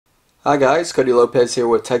Hi guys, CODY Lopez here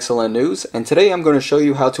with Excellent News, and today I'm going to show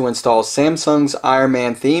you how to install Samsung's Iron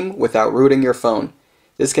Man theme without rooting your phone.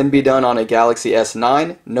 This can be done on a Galaxy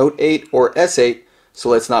S9, Note 8, or S8, so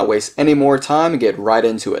let's not waste any more time and get right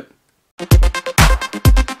into it.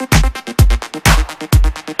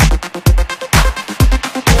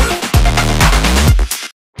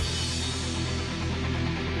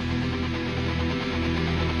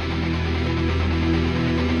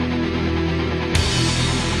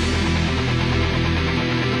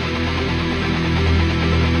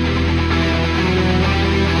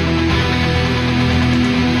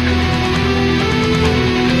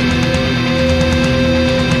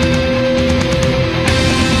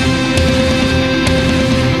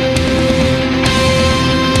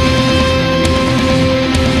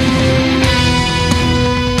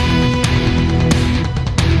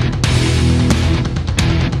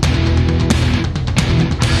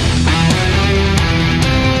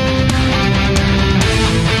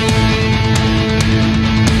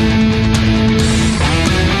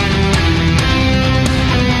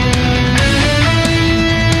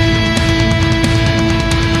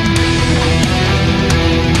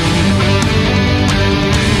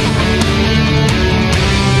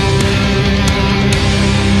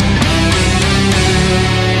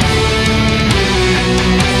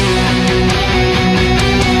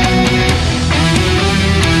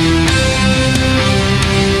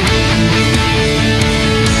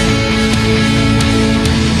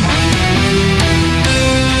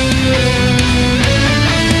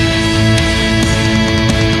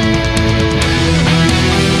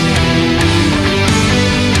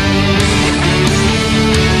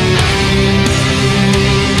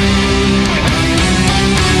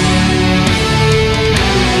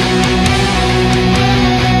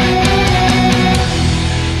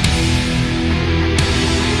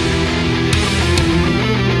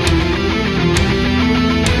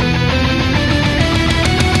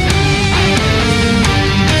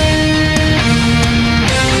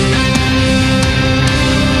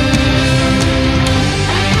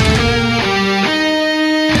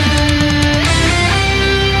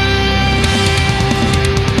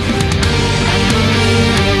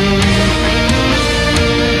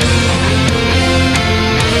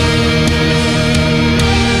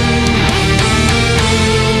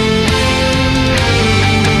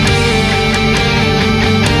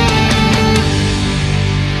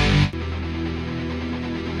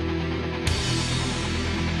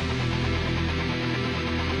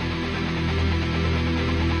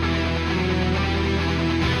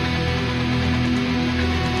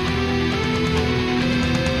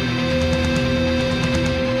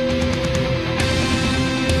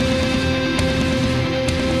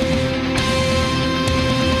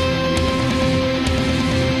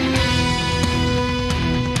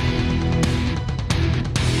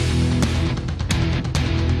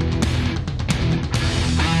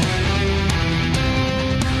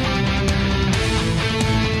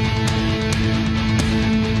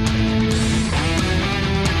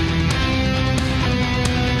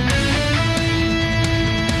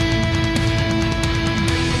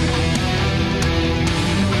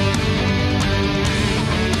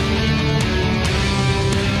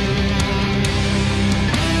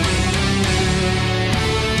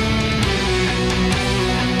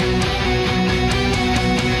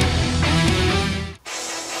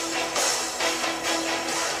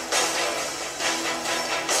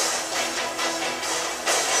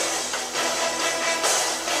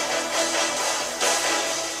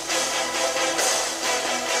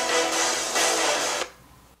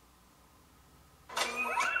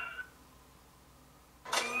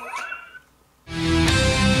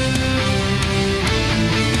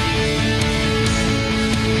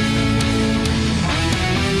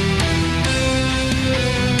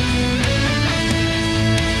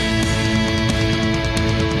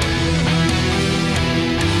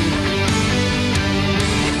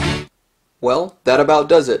 Well, that about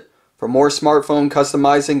does it. For more smartphone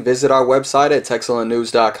customizing, visit our website at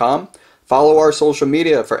excellentnews.com. Follow our social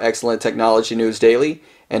media for excellent technology news daily,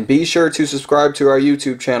 and be sure to subscribe to our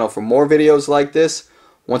YouTube channel for more videos like this.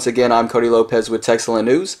 Once again, I'm CODY Lopez with Excellent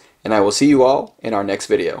News, and I will see you all in our next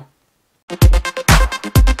video.